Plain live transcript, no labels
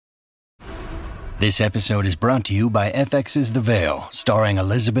This episode is brought to you by FX's The Veil, starring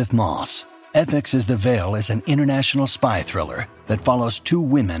Elizabeth Moss. FX's The Veil is an international spy thriller that follows two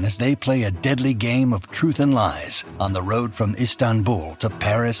women as they play a deadly game of truth and lies on the road from Istanbul to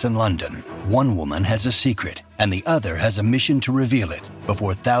Paris and London. One woman has a secret, and the other has a mission to reveal it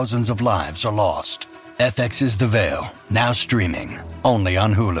before thousands of lives are lost. FX's The Veil, now streaming, only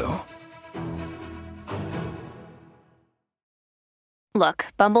on Hulu. Look,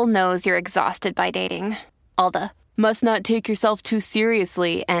 Bumble knows you're exhausted by dating. All the, must not take yourself too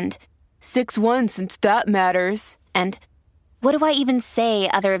seriously, and 6'1" since that matters. And what do I even say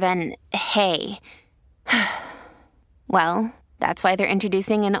other than, hey? Well, that's why they're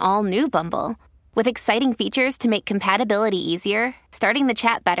introducing an all-new Bumble, with exciting features to make compatibility easier, starting the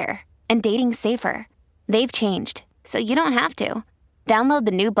chat better, and dating safer. They've changed, so you don't have to. Download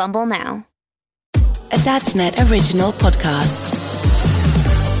the new Bumble now. A Dadsnet original podcast.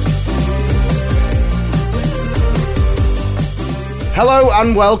 Hello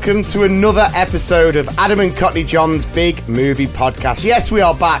and welcome to another episode of Adam and Cockney John's Big Movie Podcast. Yes, we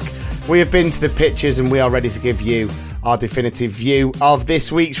are back. We have been to the pictures and we are ready to give you our definitive view of this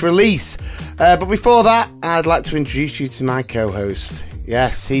week's release. But before that, I'd like to introduce you to my co-host.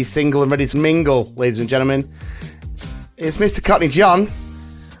 Yes, he's single and ready to mingle, ladies and gentlemen. It's Mr. Cockney John.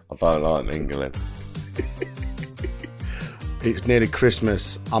 I don't like mingling. It's nearly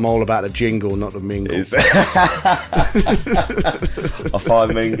Christmas. I'm all about the jingle, not the mingle. I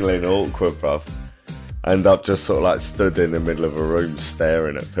find mingling awkward, bruv. I end up just sort of like stood in the middle of a room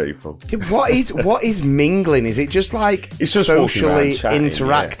staring at people. What is mingling? Is it just like it's just socially chatting,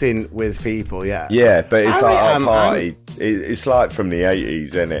 interacting with people? Yeah. Yeah, but it's like a party. It's like from the 80s,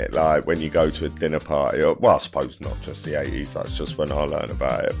 isn't it? Like when you go to a dinner party. Or, well, I suppose not just the 80s. That's just when I learned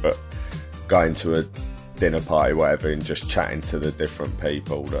about it. But going to a dinner party, whatever, and just chatting to the different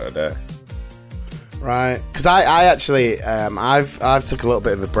people that are there. Right, because I actually I've took a little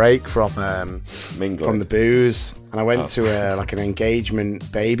bit of a break from the booze, and I went to an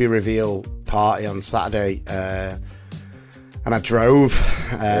engagement baby reveal party on Saturday, and I drove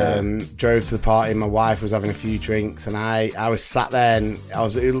to the party. My wife was having a few drinks, and I was sat there, and I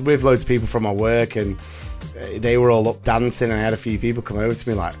was with loads of people from my work, and they were all up dancing, and I had a few people come over to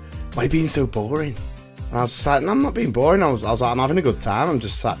me like, "Why are you being so boring?" And I was just like, no, I'm not being boring. I was like, I'm having a good time. I'm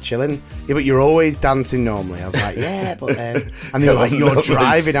just sat chilling. Yeah, but you're always dancing normally. I was like, yeah, but and they were like, you're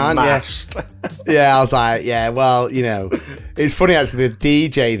driving, aren't you? Yeah, I was like, yeah, well, you know, it's funny actually. The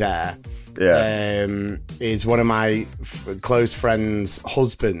DJ there, is one of my close friends'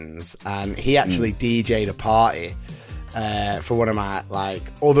 husbands, and he actually DJ'd a party for one of my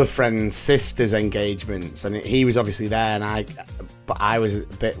other friends' sisters' engagements, and he was obviously there, but I was a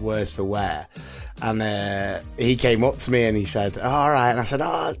bit worse for wear. And he came up to me and he said, oh, all right. And I said,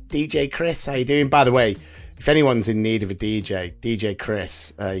 oh, DJ Chris, how you doing? By the way, if anyone's in need of a DJ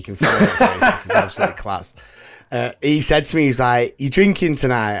Chris, you can find him. He's absolutely class. He said to me, he's like, you drinking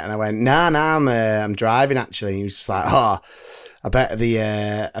tonight? And I went, nah, I'm driving actually. And he was just like, oh, I bet the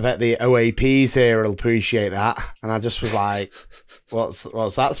OAPs here will appreciate that. And I just was like, what's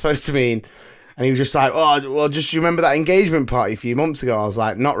that supposed to mean? And he was just like, oh, well, just remember that engagement party a few months ago? I was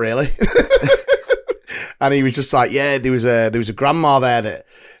like, not really. And he was just like, yeah, there was a grandma there that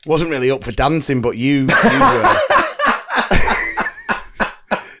wasn't really up for dancing, but you were.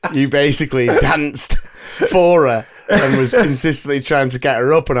 You basically danced for her and was consistently trying to get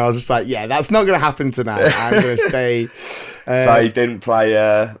her up. And I was just like, yeah, that's not going to happen tonight. I'm going to stay. So you didn't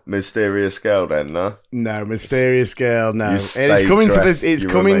play Mysterious Girl then, no? No, Mysterious Girl, no. It's coming to this. It's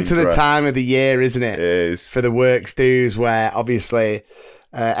coming to the time of the year, isn't it? It is. For the works dues, where obviously.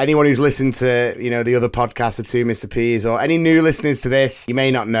 Anyone who's listened to, the other podcast, the Two Mr. P's, or any new listeners to this, you may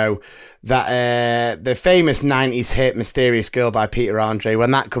not know that the famous 90s hit Mysterious Girl by Peter Andre,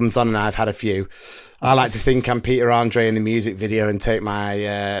 when that comes on, and I've had a few, I like to think I'm Peter Andre in the music video and take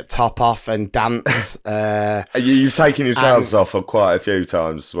my top off and dance. You've taken your trousers off quite a few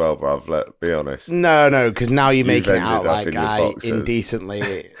times as well, bruv, let's be honest. No, because now you're making it out like I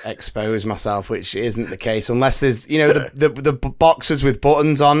indecently expose myself, which isn't the case. Unless there's, the boxers with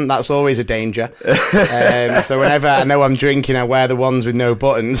buttons on, that's always a danger. So whenever I know I'm drinking, I wear the ones with no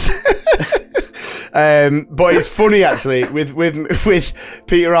buttons. But it's funny actually with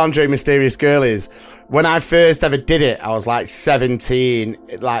Peter Andre Mysterious Girl is when I first ever did it, I was like 17,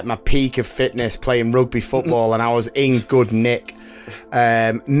 like my peak of fitness, playing rugby football, and I was in good nick.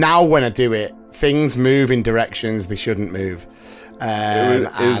 Now when I do it, things move in directions they shouldn't move.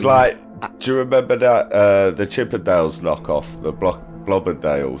 It was like, do you remember that the Chippendales knockoff, the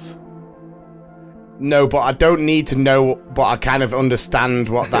Blobberdales? No, but I don't need to know, but I kind of understand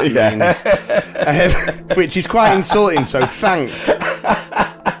what that means. Which is quite insulting, so thanks.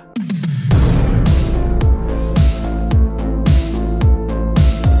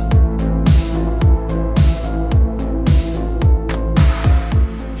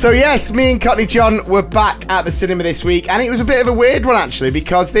 So yes, me and Cockney John were back at the cinema this week, and it was a bit of a weird one actually,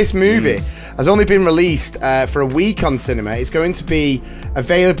 because this movie has only been released for a week on cinema. It's going to be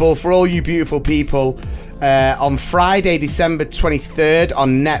available for all you beautiful people on Friday, December 23rd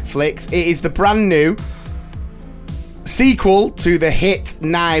on Netflix. It is the brand new sequel to the hit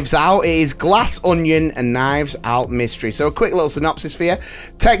Knives Out. It is Glass Onion, a Knives Out mystery. So a quick little synopsis for you.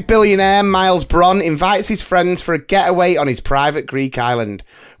 Tech billionaire Miles Bron invites his friends for a getaway on his private Greek island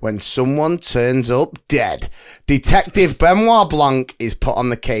when someone turns up dead. Detective Benoit Blanc is put on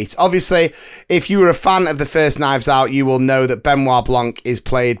the case. Obviously, if you were a fan of the first Knives Out, you will know that Benoit Blanc is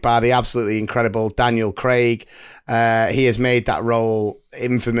played by the absolutely incredible Daniel Craig. He has made that role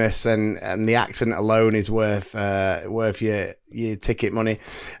infamous, and the accent alone is worth your ticket money.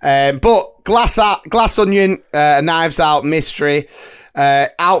 But Glass Onion, Knives Out mystery,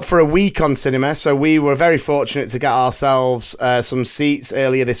 out for a week on cinema. So we were very fortunate to get ourselves some seats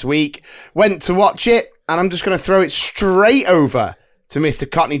earlier this week. Went to watch it, and I'm just going to throw it straight over to Mr.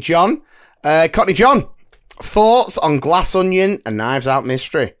 Cockney John. Cockney John, thoughts on Glass Onion, a Knives Out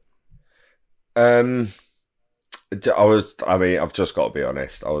mystery? I've just got to be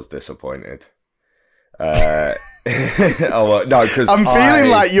honest. I was disappointed. No, because I'm feeling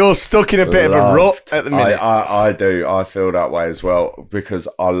like you're stuck in a bit of a rut at the minute. I do. I feel that way as well, because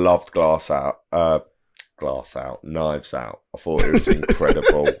I loved Knives Out. I thought it was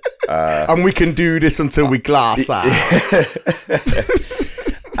incredible. And we can do this until we glass out.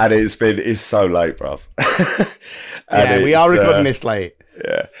 And it's so late, bruv. Yeah, we are recording this late.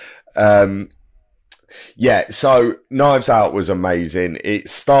 Yeah. So Knives Out was amazing. It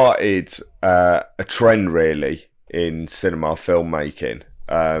started a trend really in cinema filmmaking.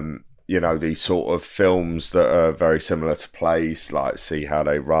 These sort of films that are very similar to plays, like See How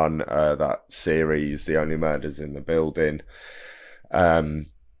They Run, that series, The Only Murders in the Building. And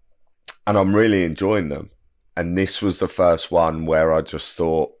I'm really enjoying them. And this was the first one where I just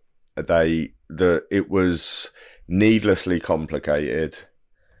thought it was needlessly complicated.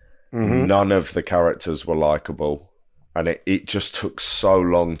 Mm-hmm. None of the characters were likable, and it just took so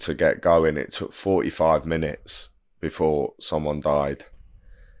long to get going. It took 45 minutes before someone died,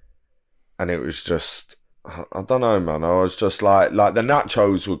 and it was just, I don't know, man. I was just like the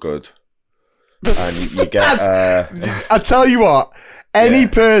nachos were good, and you get. I tell you what. Any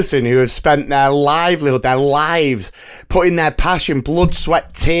person who has spent their livelihood, their lives, putting their passion, blood,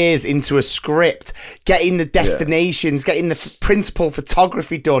 sweat, tears into a script, getting the destinations, getting the principal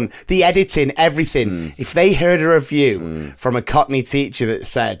photography done, the editing, everything. If they heard a review from a Cockney teacher that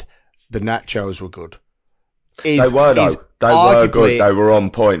said the nachos were good, they were good. They were on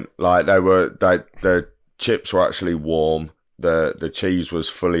point. Like the chips were actually warm. The cheese was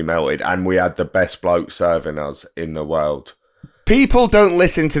fully melted, and we had the best bloke serving us in the world. People don't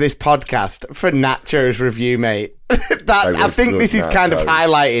listen to this podcast for Nacho's review, mate. I think this is kind of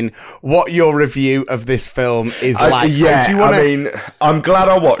highlighting what your review of this film is like. Yeah, so I'm glad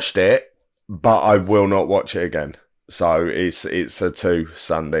I watched it, but I will not watch it again. So it's a 2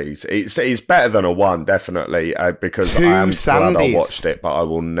 Sundays. It's better than a 1, definitely, because I am glad I watched it, but I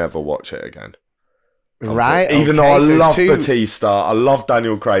will never watch it again. Right. Even though I love Batista, I love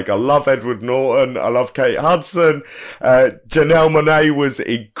Daniel Craig, I love Edward Norton, I love Kate Hudson. Janelle Monáe was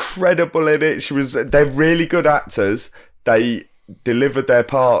incredible in it. They're really good actors. They delivered their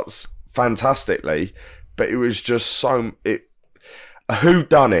parts fantastically, but it was just a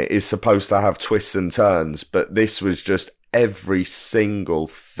whodunit is supposed to have twists and turns, but this was just every single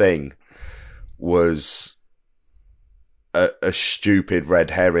thing was a stupid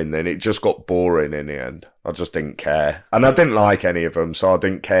red herring. Then it just got boring in the end. I just didn't care, and I didn't like any of them, so I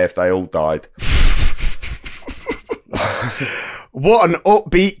didn't care if they all died. What an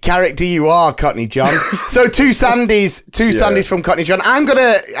upbeat character you are, Cockney John. So 2 Sandys from Cockney John. I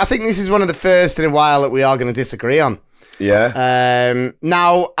think this is one of the first in a while that we are going to disagree on. Yeah.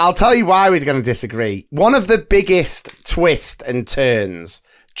 Now I'll tell you why we're going to disagree. One of the biggest twists and turns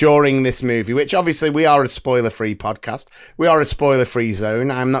during this movie, which obviously we are a spoiler-free podcast. We are a spoiler-free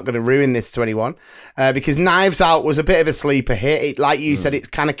zone. I'm not going to ruin this to anyone because Knives Out was a bit of a sleeper hit. Like you said, it's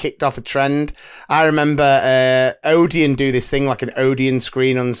kind of kicked off a trend. I remember Odeon do this thing like an Odeon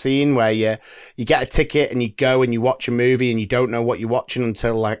screen unseen where you get a ticket and you go and you watch a movie and you don't know what you're watching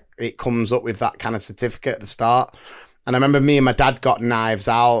until like it comes up with that kind of certificate at the start. And I remember me and my dad got Knives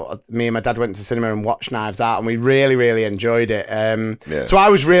Out. Me and my dad went to cinema and watched Knives Out, and we really, really enjoyed it. So I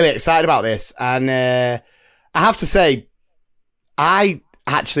was really excited about this. And I have to say, I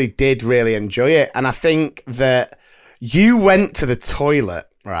actually did really enjoy it. And I think that you went to the toilet,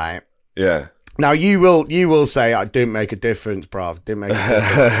 right? Yeah. Now you will say, "I didn't make a difference, bruv. Didn't make a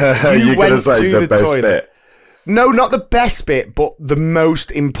difference." You went to the toilet. Bit. No, not the best bit, but the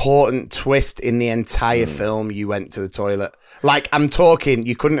most important twist in the entire film. You went to the toilet. Like, I'm talking,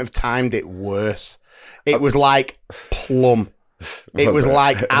 you couldn't have timed it worse. It was like plum. It was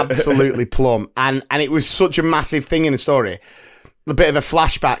like absolutely plum, and it was such a massive thing in the story. A bit of a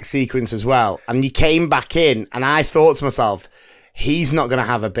flashback sequence as well, and you came back in, and I thought to myself, he's not going to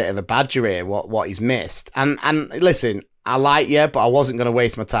have a bit of a badger here, what he's missed. And listen, I like you, but I wasn't going to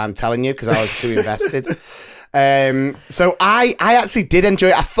waste my time telling you because I was too invested. So I actually did enjoy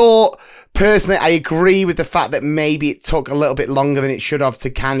it. I thought, personally, I agree with the fact that maybe it took a little bit longer than it should have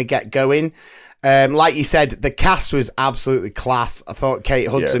to kind of get going. Like you said, the cast was absolutely class. I thought Kate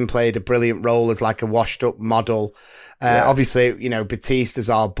Hudson played a brilliant role as like a washed up model. Obviously, you know, Batista's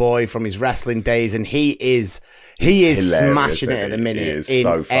our boy from his wrestling days, and he is smashing it at the minute in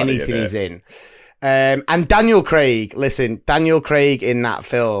so anything he's in. And Daniel Craig in that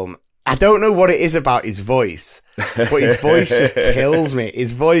film, I don't know what it is about his voice, but his voice just kills me.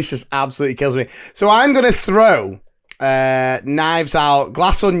 His voice just absolutely kills me. So I'm going to throw Knives Out,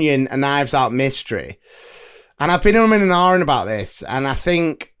 Glass Onion, and Knives Out Mystery. And I've been umming and ahhing about this, and I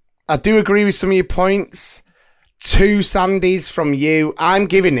think I do agree with some of your points. 2 Sandys from you. I'm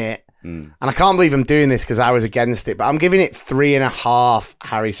giving it, and I can't believe I'm doing this because I was against it, but I'm giving it 3.5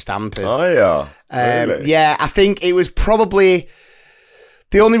 Harry Stampers. Oh, yeah. Really? Yeah, I think it was probably...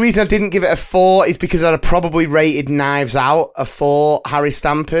 The only reason I didn't give it a 4 is because I'd have probably rated Knives Out a 4 Harry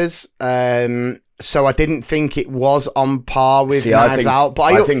Stampers. So I didn't think it was on par with Knives Out. But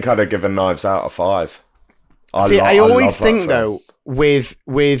I think I'd have given Knives Out a 5. I always think, though, with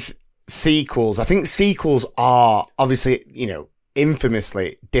sequels, I think sequels are obviously, you know,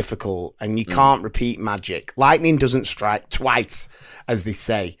 infamously difficult, and you can't repeat magic. Lightning doesn't strike twice, as they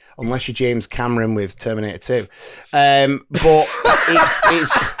say, unless you're James Cameron with Terminator 2. But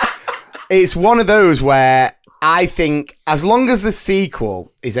it's one of those where I think as long as the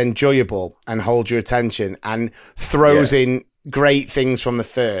sequel is enjoyable and holds your attention and throws in great things from the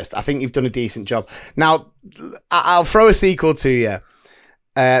first, I think you've done a decent job. Now, I'll throw a sequel to you.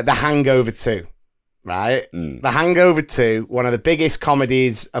 The Hangover 2, right? The Hangover 2, one of the biggest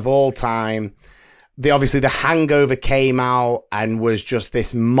comedies of all time. Obviously, The Hangover came out and was just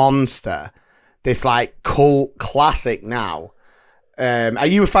this monster, this like cult classic now. Are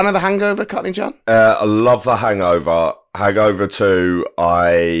you a fan of The Hangover, Courtney John? I love The Hangover. Hangover 2,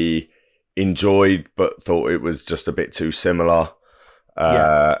 I enjoyed, but thought it was just a bit too similar.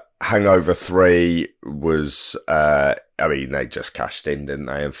 Hangover 3 was, I mean, they just cashed in, didn't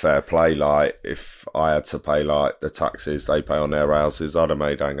they? And fair play, like, if I had to pay, like, the taxes they pay on their houses, I'd have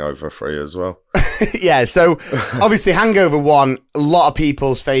made Hangover 3 as well. Yeah, so, obviously, Hangover 1, a lot of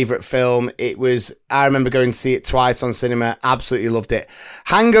people's favourite film. It was, I remember going to see it twice on cinema, absolutely loved it.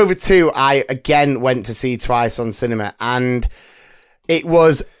 Hangover 2, I, again, went to see twice on cinema, and... It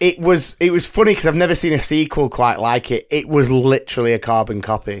was funny because I've never seen a sequel quite like it. It was literally a carbon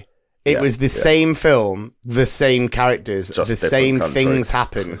copy. It was the same film, the same characters, just the same things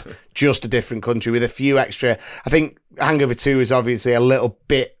happen, just a different country with a few extra. I think Hangover 2 is obviously a little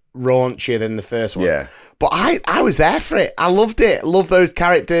bit raunchier than the first one. Yeah. But I was there for it. I loved it. Love those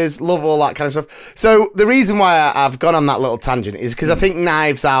characters. Love all that kind of stuff. So the reason why I've gone on that little tangent is because I think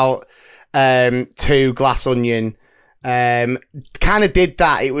Knives Out 2, Glass Onion, kind of did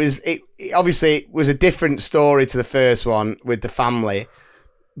that. It obviously was a different story to the first one with the family,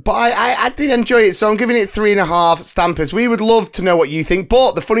 but I did enjoy it, so I'm giving it 3.5 Stampers. We would love to know what you think,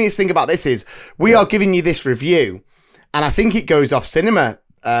 but the funniest thing about this is we are giving you this review, and I think it goes off cinema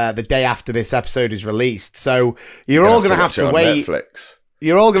the day after this episode is released, so you're all going to have to wait. Netflix.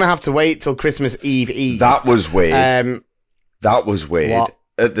 You're all going to have to wait till Christmas Eve. That was weird. That was weird. What?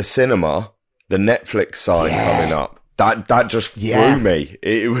 At the cinema, the Netflix sign coming up. That just threw me.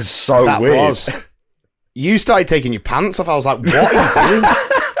 It was so weird. You started taking your pants off. I was like, what are you doing?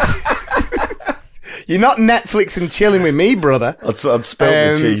 You're not Netflix and chilling with me, brother. I'd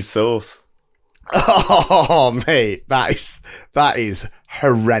spilled the cheese sauce. Oh, mate, that is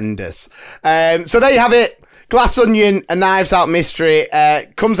horrendous. So there you have it. Glass Onion, A Knives Out Mystery,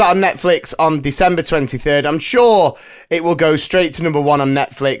 comes out on Netflix on December 23rd. I'm sure it will go straight to number 1 on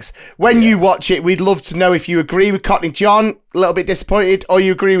Netflix. When you watch it, we'd love to know if you agree with Cockney John, a little bit disappointed, or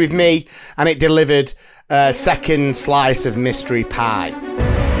you agree with me, and it delivered a second slice of mystery pie.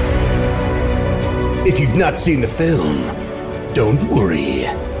 If you've not seen the film, don't worry.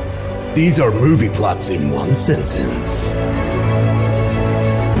 These are movie plots in one sentence.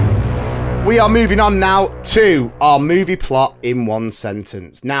 We are moving on now to our movie plot in one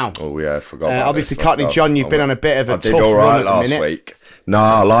sentence. Now, I forgot. Obviously, Cockney John, you've been on a bit of a tough all run right at the last minute. week. No,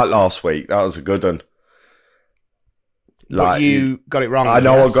 I liked last week. That was a good one. But you got it wrong. I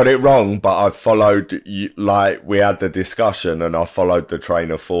know I got it wrong, but I followed. We had the discussion, and I followed the train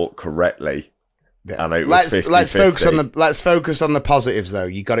of thought correctly. Yeah. And it was let's focus on the positives, though.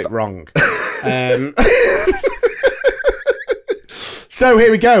 You got it wrong. So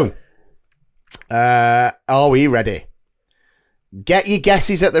here we go. Are we ready? Get your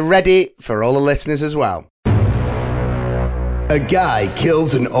guesses at the ready for all the listeners as well. A guy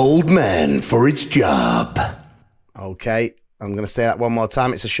kills an old man for his job. Okay, I'm going to say that one more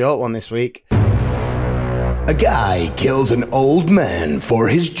time. It's a short one this week. A guy kills an old man for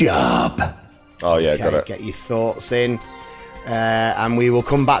his job. Oh, yeah, Okay, got it. get your thoughts in. And we will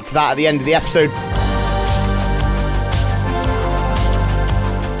come back to that at the end of the episode.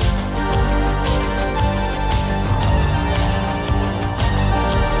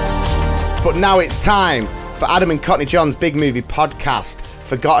 But now it's time for Adam and Cockney John's Big Movie Podcast.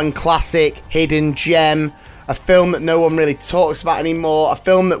 Forgotten classic, hidden gem, a film that no one really talks about anymore, a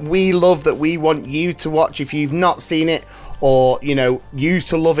film that we love, that we want you to watch if you've not seen it, or, used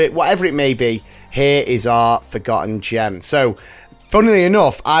to love it, whatever it may be. Here is our forgotten gem. So, funnily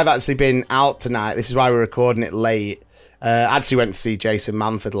enough, I've actually been out tonight. This is why we're recording it late. Actually went to see Jason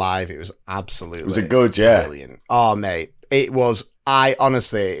Manford live. It was absolutely Was it good, yeah? brilliant. Oh, mate. It was,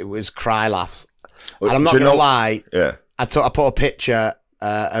 it was cry laughs. And I'm not going to lie. Yeah. I put a picture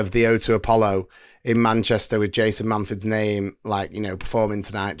of the O2 Apollo in Manchester with Jason Manford's name, performing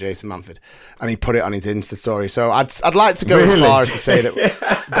tonight, Jason Manford, and he put it on his Insta story. So I'd like to go as far as to say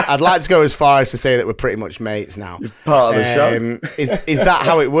that I'd like to go as far as to say that we're pretty much mates now. Part of the show. Is that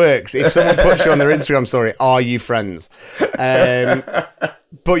how it works? If someone puts you on their Instagram story, are you friends?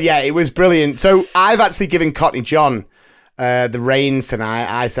 But yeah, it was brilliant. So I've actually given Cockney John the reins tonight.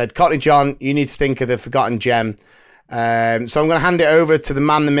 I said, Cockney John, you need to think of the forgotten gem. So I'm going to hand it over to the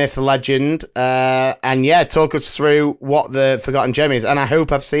man, the myth, the legend, and talk us through what the forgotten gem is. And I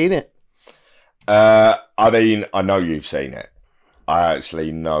hope I've seen it. I know you've seen it. I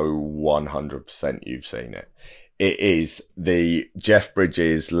actually know 100% you've seen it. It is the Jeff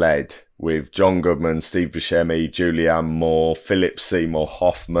Bridges led with John Goodman, Steve Buscemi, Julianne Moore, Philip Seymour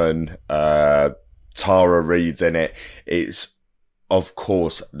Hoffman, Tara Reid's in it. It's, of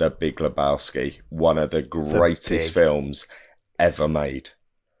course, The Big Lebowski, one of the greatest films ever made.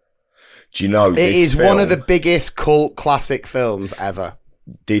 Do you know it is one of the biggest cult classic films ever?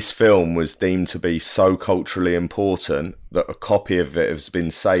 This film was deemed to be so culturally important that a copy of it has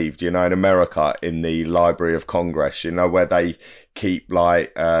been saved, in America, in the Library of Congress, where they keep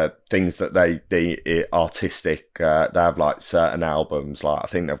things that they artistic. They have certain albums, I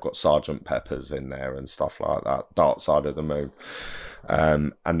think they've got Sgt. Pepper's in there and stuff like that, Dark Side of the Moon.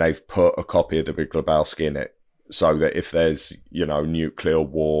 And they've put a copy of The Big Lebowski in it so that if there's, nuclear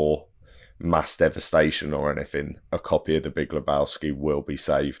war, mass devastation or anything, a copy of The Big Lebowski will be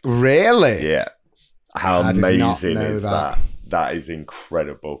saved. Really? Yeah. How amazing is that? That is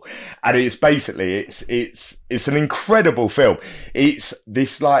incredible. And it's basically, it's an incredible film. It's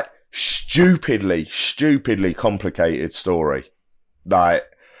this stupidly complicated story.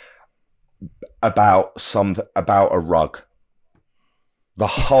 About a rug. The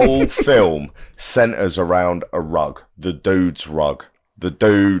whole film centers around a rug, the dude's rug. The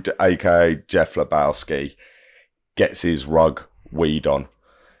dude, aka Jeff Lebowski, gets his rug weed on,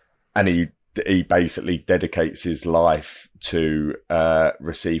 and he basically dedicates his life to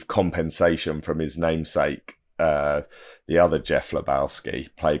receive compensation from his namesake, the other Jeff Lebowski,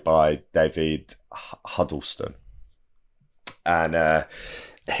 played by David Huddleston. And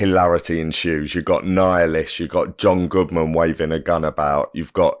hilarity ensues. You've got Nihilist, you've got John Goodman waving a gun about,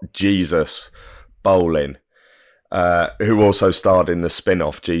 you've got Jesus bowling, who also starred in the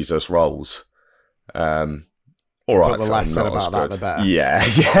spin-off Jesus Rolls. All right, but the less said about that, the better. Yeah.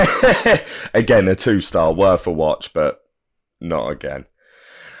 Again, a 2-star, worth a watch, but not again.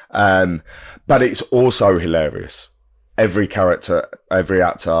 But it's also hilarious. Every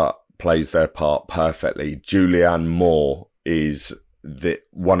actor plays their part perfectly. Julianne Moore is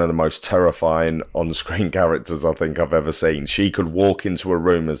one of the most terrifying on-screen characters I think I've ever seen. She could walk into a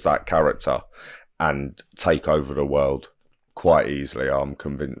room as that character and take over the world quite easily. I'm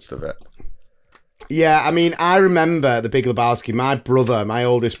convinced of it. Yeah, I mean, I remember The Big Lebowski. My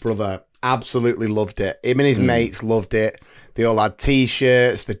oldest brother, absolutely loved it. Him and his mates loved it. They all had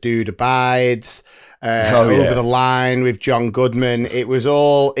T-shirts, The Dude Abides, Over the Line with John Goodman. It was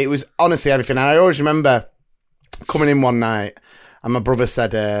honestly everything. And I always remember coming in one night and my brother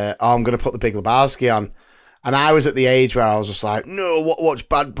said, I'm going to put The Big Lebowski on. And I was at the age where I was just like, no, watch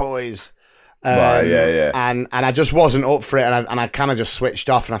Bad Boys. Right, yeah. And I just wasn't up for it. And I kind of just switched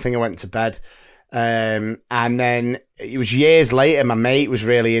off and I think I went to bed. And then it was years later, my mate was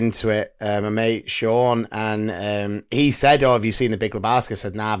really into it, my mate Sean, and he said, have you seen The Big Lebowski? I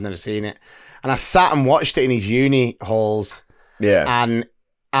said, nah, I've never seen it. And I sat and watched it in his uni halls. Yeah. And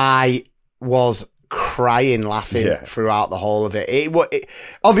I was crying, laughing throughout the whole of it. It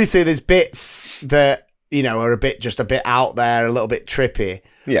obviously, there's bits that, are just a bit out there, a little bit trippy.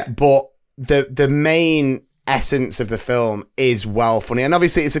 Yeah. But the main essence of the film is well funny, and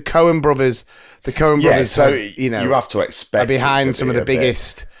obviously it's the Coen brothers. The Coen brothers, so you have to expect are behind some of the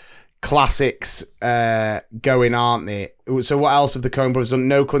biggest classics going, aren't they? So what else have the Coen brothers done?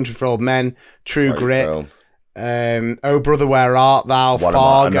 No Country for Old Men, True Grit, Oh Brother Where Art Thou,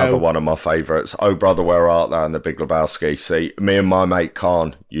 Fargo. Another one of my favourites. Oh Brother Where Art Thou and The Big Lebowski. See, me and my mate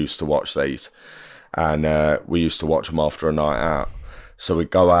Khan used to watch these, and we used to watch them after a night out. So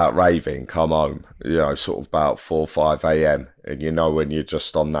we'd go out raving, come home, sort of about 4 or 5 a.m. And when you're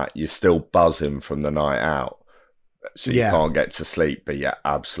just on that, you're still buzzing from the night out. So you can't get to sleep, but you're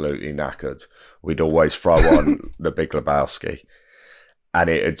absolutely knackered. We'd always throw on The Big Lebowski. And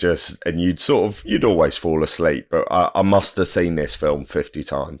you'd always fall asleep. But I must have seen this film 50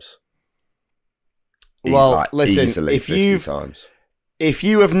 times. Well, listen, easily 50 times. If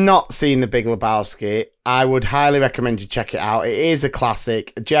you have not seen The Big Lebowski, I would highly recommend you check it out. It is a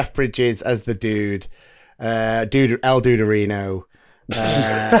classic. Jeff Bridges as the dude, El Duderino,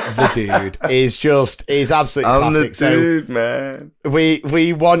 the dude is absolutely classic. The dude, man.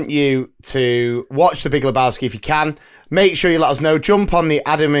 We want you to watch The Big Lebowski if you can. Make sure you let us know. Jump on the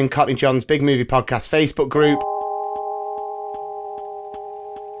Adam and Courtney John's Big Movie Podcast Facebook group.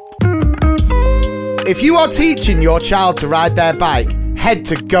 If you are teaching your child to ride their bike, head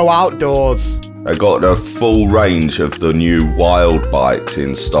to Go Outdoors. They got a full range of the new Wild bikes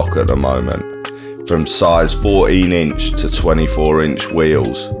in stock at the moment. From size 14-inch to 24-inch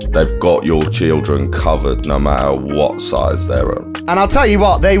wheels, they've got your children covered no matter what size they're in. And I'll tell you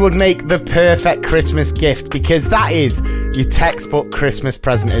what, they would make the perfect Christmas gift, because that is your textbook Christmas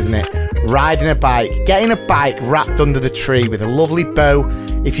present, isn't it? Riding a bike, getting a bike wrapped under the tree with a lovely bow.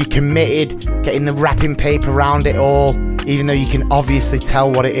 If you're committed, getting the wrapping paper around it all, even though you can obviously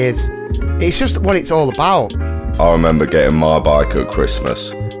tell what it is. It's just what it's all about. I remember getting my bike at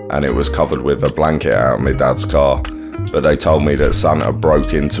Christmas, and it was covered with a blanket out of my dad's car. But they told me that Santa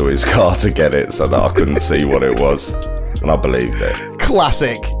broke into his car to get it so that I couldn't see what it was. And I believed it.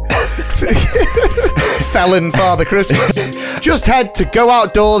 Classic. Felon Father Christmas. Just head to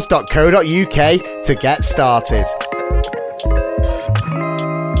gooutdoors.co.uk to get started.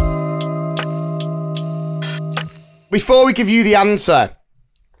 Before we give you the answer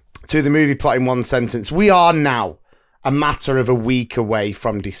to the movie plot in one sentence, we are now a matter of a week away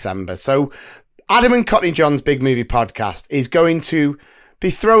from December. So Adam and Courtney John's Big Movie Podcast is going to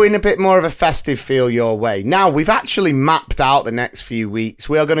be throwing a bit more of a festive feel your way. Now, we've actually mapped out the next few weeks.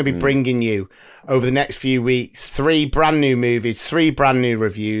 We are going to be bringing you, over the next few weeks, 3 brand new movies, 3 brand new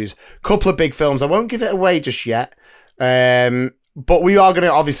reviews, a couple of big films. I won't give it away just yet. But we are going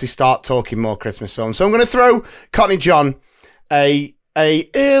to obviously start talking more Christmas films. So I'm going to throw Courtney John a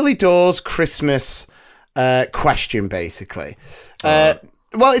early doors Christmas question, basically. Well,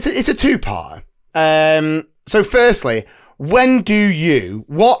 it's a 2-parter. So firstly, when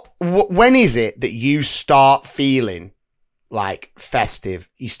is it that you start feeling like festive?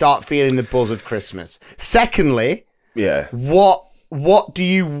 You start feeling the buzz of Christmas. Secondly, what do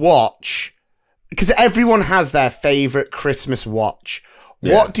you watch? Because everyone has their favourite Christmas watch.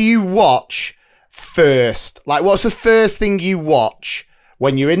 Yeah. What do you watch first? Like, what's the first thing you watch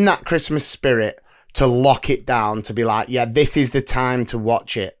when you're in that Christmas spirit to lock it down, to be like, yeah, this is the time to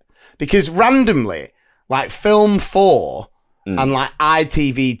watch it? Because randomly, like Film 4 and like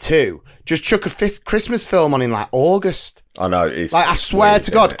ITV2 just chuck a Christmas film on in like August. I know. It's like, I swear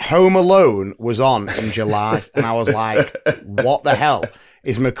to God, Home Alone was on in July. And I was like, what the hell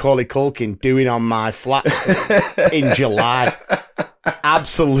is Macaulay Culkin doing on my flat screen in July?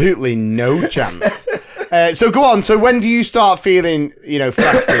 Absolutely no chance. So go on. So when do you start feeling,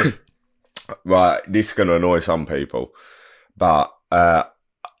 festive? Right, this is going to annoy some people, but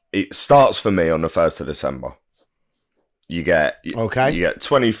it starts for me on the 1st of December. You get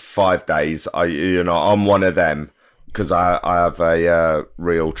 25 days. I'm one of them because I have a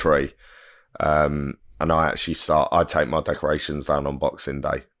real tree, and I take my decorations down on Boxing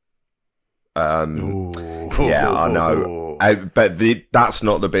Day. I know, but that's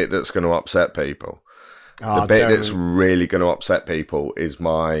not the bit that's going to upset people. The bit that's really going to upset people is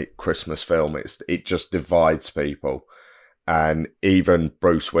my Christmas film. It just divides people. And even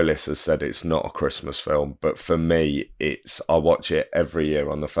Bruce Willis has said it's not a Christmas film. But for me, I watch it every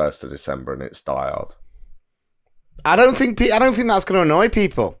year on the 1st of December and it's Die Hard. I don't think that's going to annoy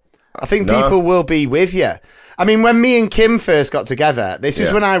people. I think people will be with you. I mean, when me and Kim first got together, this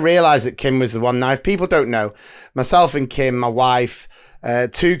was when I realised that Kim was the one. Now, if people don't know, myself and Kim, my wife...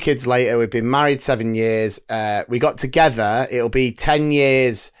 2 kids later, we've been married 7 years. We got together. It'll be 10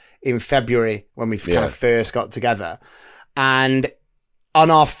 years in February when we kind of first got together. And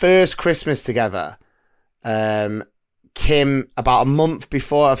on our first Christmas together, Kim, about a month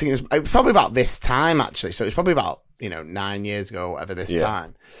before, I think it was probably about this time actually. So it's probably about 9 years ago, or whatever this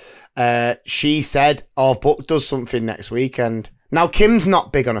time. She said, "Oh, I've booked does something next weekend." Now Kim's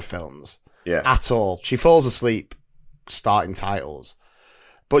not big on her films at all. She falls asleep starting titles.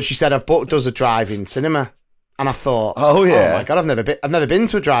 But she said, "I've booked us a drive-in cinema," and I thought, "Oh my god, I've never been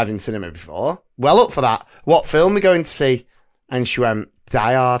to a drive-in cinema before. Well, up for that. What film are we going to see?" And she went,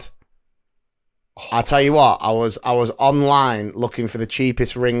 "Die Hard." I tell you what, I was online looking for the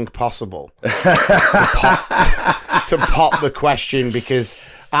cheapest ring possible to pop the question because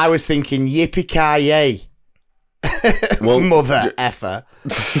I was thinking, yippee-ki-yay, mother effer.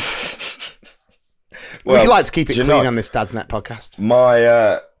 Would you like to keep it clean on this Dadsnet podcast?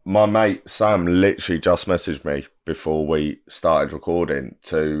 My mate Sam literally just messaged me before we started recording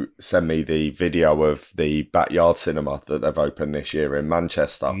to send me the video of the backyard cinema that they've opened this year in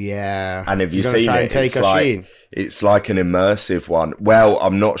Manchester. Yeah. And have you seen it? It's like an immersive one. Well,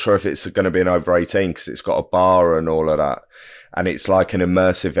 I'm not sure if it's going to be an over 18 because it's got a bar and all of that. And it's like an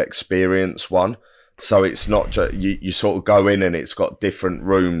immersive experience one. So it's not just, you sort of go in and it's got different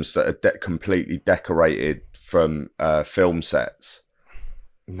rooms that are completely decorated from film sets.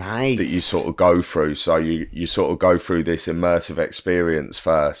 Nice. That you sort of go through. So you sort of go through this immersive experience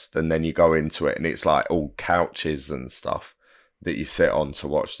first and then you go into it and it's like all couches and stuff that you sit on to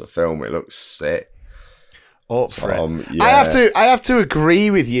watch the film. It looks sick. I have to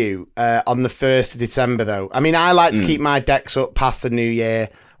agree with you on the 1st of December though. I mean, I like to keep my decks up past the New Year.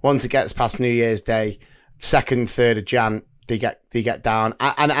 Once it gets past New Year's Day, 2nd, 3rd of Jan, they get down.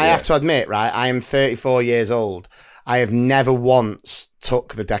 I have to admit, right, I am 34 years old. I have never once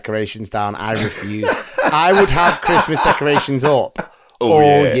took the decorations down. I refuse. I would have Christmas decorations up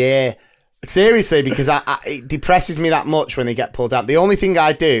all year. Seriously, because it depresses me that much when they get pulled out. The only thing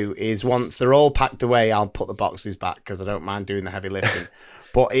I do is once they're all packed away, I'll put the boxes back because I don't mind doing the heavy lifting.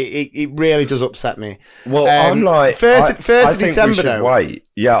 But it really does upset me. Well, I'm like... First of December, though. Wait.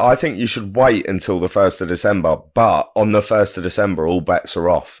 Yeah, I think you should wait until the 1st of December. But on the 1st of December, all bets are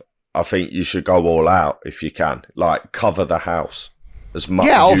off. I think you should go all out if you can. Like, cover the house as much.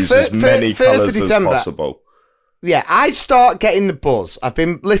 Use as many colours as possible. Yeah, I start getting the buzz. I've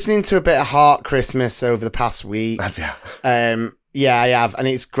been listening to a bit of Heart Christmas over the past week. Have you? Yeah, I have, and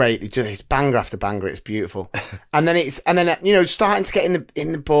it's great. It's banger after banger. It's beautiful, and then starting to get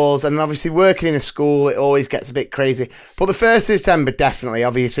in the buzz, and obviously working in a school, it always gets a bit crazy. But the 1st of December, definitely.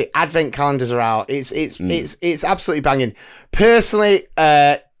 Obviously, advent calendars are out. It's absolutely banging. Personally,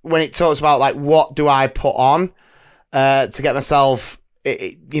 when it talks about like what do I put on to get myself,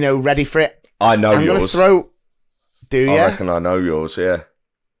 ready for it, I know I'm yours. Do you? I reckon I know yours. Yeah.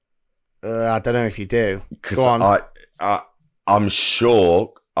 I don't know if you do. Go on. I'm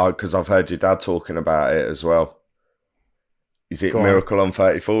sure, because I've heard your dad talking about it as well. Is it Miracle on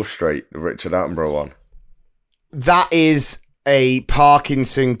 34th Street, the Richard Attenborough one? That is a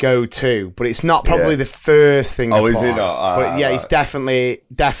Parkinson go-to, but it's not probably the first thing. Oh, is it not? But yeah, it's definitely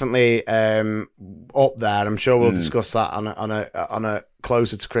up there. I'm sure we'll discuss that on a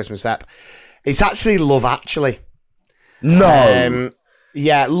closer to Christmas ep. It's actually Love Actually. No.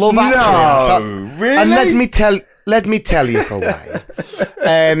 Yeah, Love Actually. No, really? And let me tell you for why.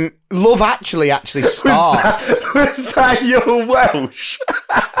 Love Actually starts. Was that your Welsh?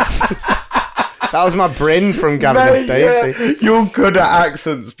 That was my Bryn from Gavin and Stacey. Yeah. You're good at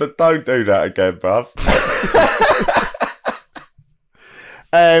accents, but don't do that again, bruv.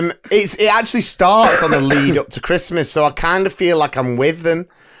 It actually starts on the lead up to Christmas, so I kind of feel like I'm with them.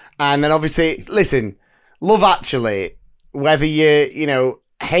 And then obviously, listen, Love Actually, whether you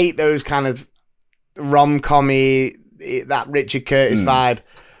hate those kind of rom-com-y, that Richard Curtis vibe,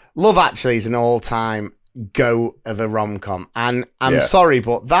 Love Actually is an all-time go of a rom-com. And I'm sorry,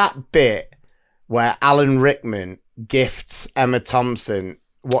 but that bit where Alan Rickman gifts Emma Thompson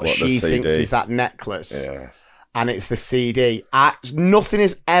what she thinks is that necklace, and it's the CD. Nothing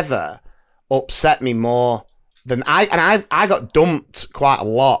has ever upset me more than I got dumped quite a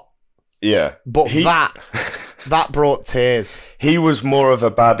lot. Yeah. But that brought tears. He was more of a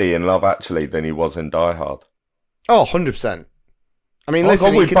baddie in Love Actually than he was in Die Hard. Oh, 100%. I mean,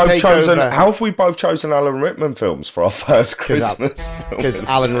 listen, he could take over. How have we both chosen Alan Rickman films for our first Christmas film? Because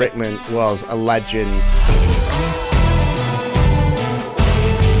Alan Rickman was a legend.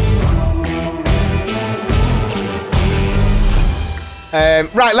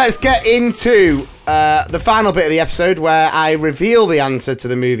 Right, let's get into the final bit of the episode where I reveal the answer to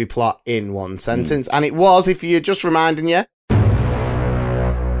the movie plot in one sentence. And it was, if you're just reminding you,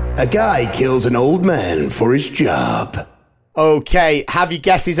 a guy kills an old man for his job. Okay, have your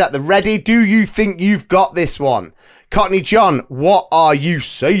guesses at the ready? Do you think you've got this one? Cockney John, what are you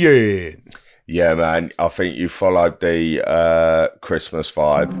saying? Yeah, man, I think you followed the Christmas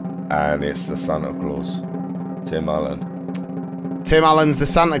vibe, and it's the Santa Claus. Tim Allen. Tim Allen's the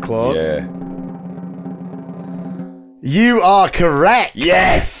Santa Claus? Yeah. You are correct.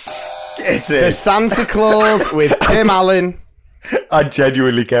 Yes! Get it. The Santa Claus with Tim Allen. I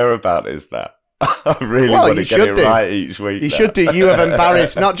genuinely care about this now. I really want to get it right each week. You should do. You have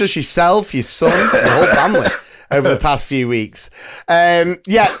embarrassed not just yourself, your son, the whole family over the past few weeks.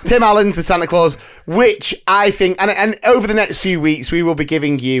 Tim Allen's the Santa Claus, which I think, and over the next few weeks, we will be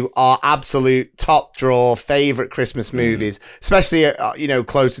giving you our absolute top drawer favourite Christmas movies, especially,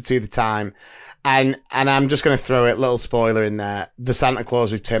 closer to the time. And I'm just going to throw a little spoiler in there. The Santa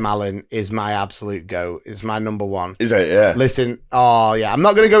Claus with Tim Allen is my absolute go. It's my number one. Is it? Yeah. Listen, I'm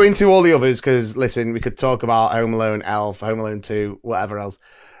not going to go into all the others because, listen, we could talk about Home Alone, Elf, Home Alone 2, whatever else.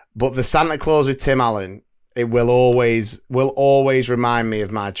 But the Santa Claus with Tim Allen, it will always remind me of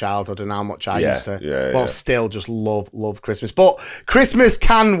my childhood and how much I used to, still just love Christmas. But Christmas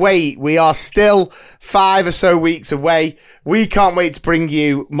can wait. We are still 5 or so weeks away. We can't wait to bring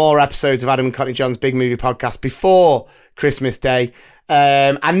you more episodes of Adam and Cockney John's Big Movie Podcast before Christmas Day.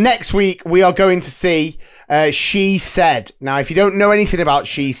 And next week, we are going to see She Said. Now, if you don't know anything about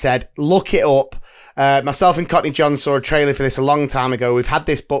She Said, look it up. Myself and Cockney John saw a trailer for this a long time ago. We've had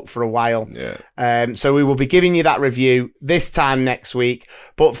this book for a while. Yeah. So we will be giving you that review this time next week.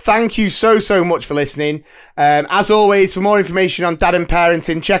 But thank you so much for listening. As always, for more information on dad and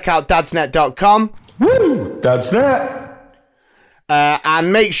parenting, check out dadsnet.com. Woo! Dadsnet!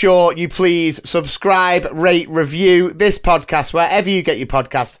 And make sure you please subscribe, rate, review this podcast wherever you get your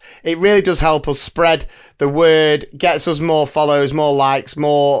podcasts. It really does help us spread the word, gets us more follows, more likes,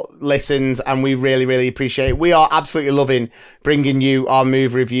 more listens, and we really appreciate it. We are absolutely loving bringing you our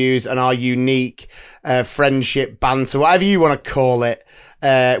movie reviews and our unique friendship banter, whatever you want to call it.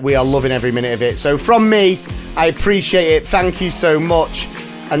 We are loving every minute of it. So from me, I appreciate it. Thank you so much,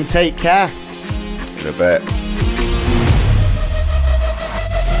 and take care. In a bit.